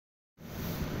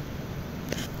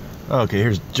Okay,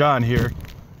 here's John here.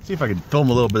 See if I can film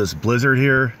a little bit of this blizzard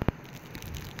here.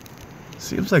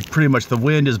 Seems like pretty much the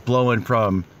wind is blowing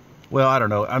from, well, I don't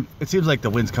know. It seems like the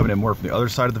wind's coming in more from the other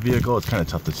side of the vehicle. It's kind of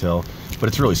tough to tell, but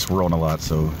it's really swirling a lot,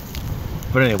 so.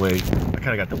 But anyway, I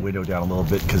kind of got the window down a little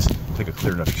bit because I think a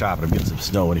clear enough shot, but I'm getting some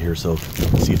snow in here, so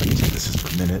let's see if I can take this just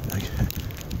for a minute.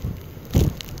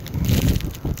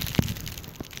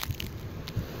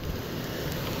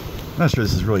 I'm not sure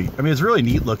this is really, I mean, it's really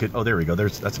neat looking. Oh, there we go.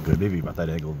 That's good. Maybe about that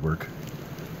angle would work.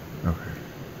 Okay.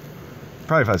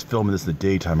 Probably if I was filming this in the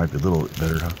daytime, might be a little bit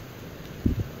better, huh?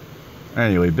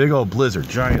 Anyway, big old blizzard,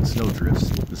 giant snow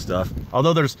drifts and stuff.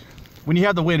 Although when you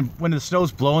have the wind, when the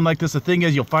snow's blowing like this, the thing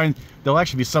is you'll find there'll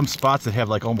actually be some spots that have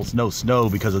like almost no snow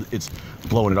because it's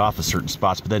blowing it off of certain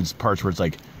spots. But then it's parts where it's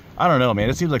like, I don't know, man.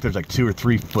 It seems like there's like 2 or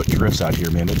 3 foot drifts out here,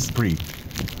 man. It's pretty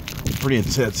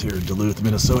intense here in Duluth,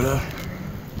 Minnesota.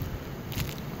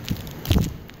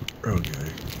 Okay.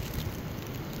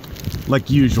 Like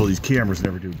usual, these cameras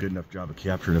never do a good enough job of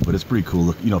capturing it, but it's pretty cool.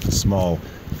 Look, you know, for small,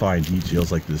 fine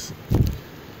details like this,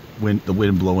 the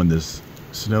wind blowing this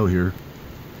snow here.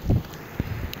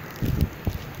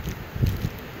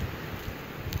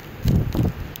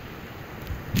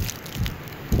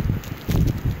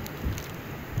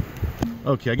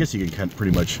 Okay, I guess you can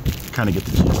pretty much kind of get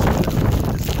the gist of it.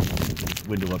 This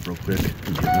window up real quick.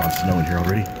 There's a lot of snow in here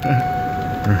already.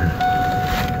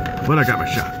 But I got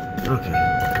my shot.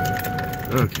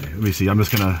 Okay, let me see. I'm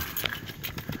just gonna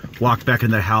walk back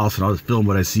in the house and I'll just film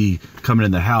what I see coming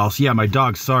in the house. Yeah, my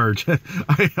dog Sarge.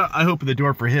 I opened the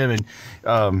door for him and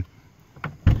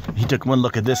he took one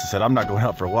look at this and said, I'm not going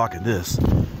out for a walk in this.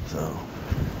 So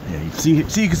yeah, you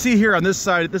can see here on this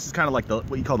side, this is kind of like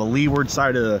what you call the leeward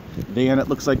side of the van. It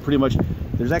looks like pretty much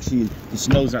there's actually, the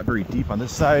snow's not very deep on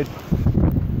this side.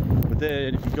 But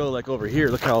then if you go like over here,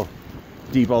 look how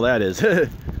deep all that is.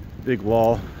 Big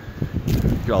wall.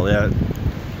 Look at all that.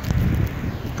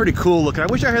 Pretty cool looking. I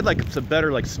wish I had like some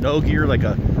better like snow gear, like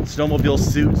a snowmobile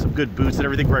suit, some good boots and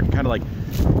everything, where I could kind of like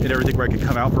hit everything, where I could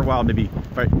come out for a while. Maybe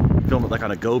if I film it like on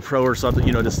a GoPro or something,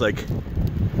 you know, just like,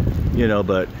 you know,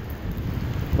 but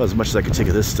not as much as I could take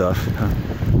of this stuff.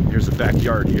 Here's the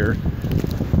backyard here.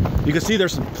 You can see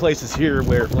there's some places here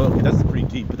where, well, okay, that's pretty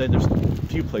deep, but then there's a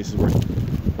few places where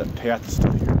that path is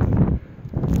still here.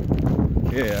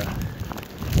 Yeah.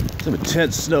 Some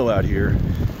intense snow out here.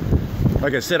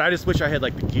 Like I said, I just wish I had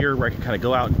like the gear where I could kind of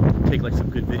go out and take like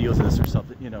some good videos of this or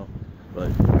something, you know.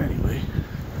 But anyway.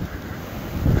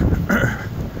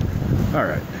 All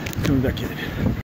right, coming back in.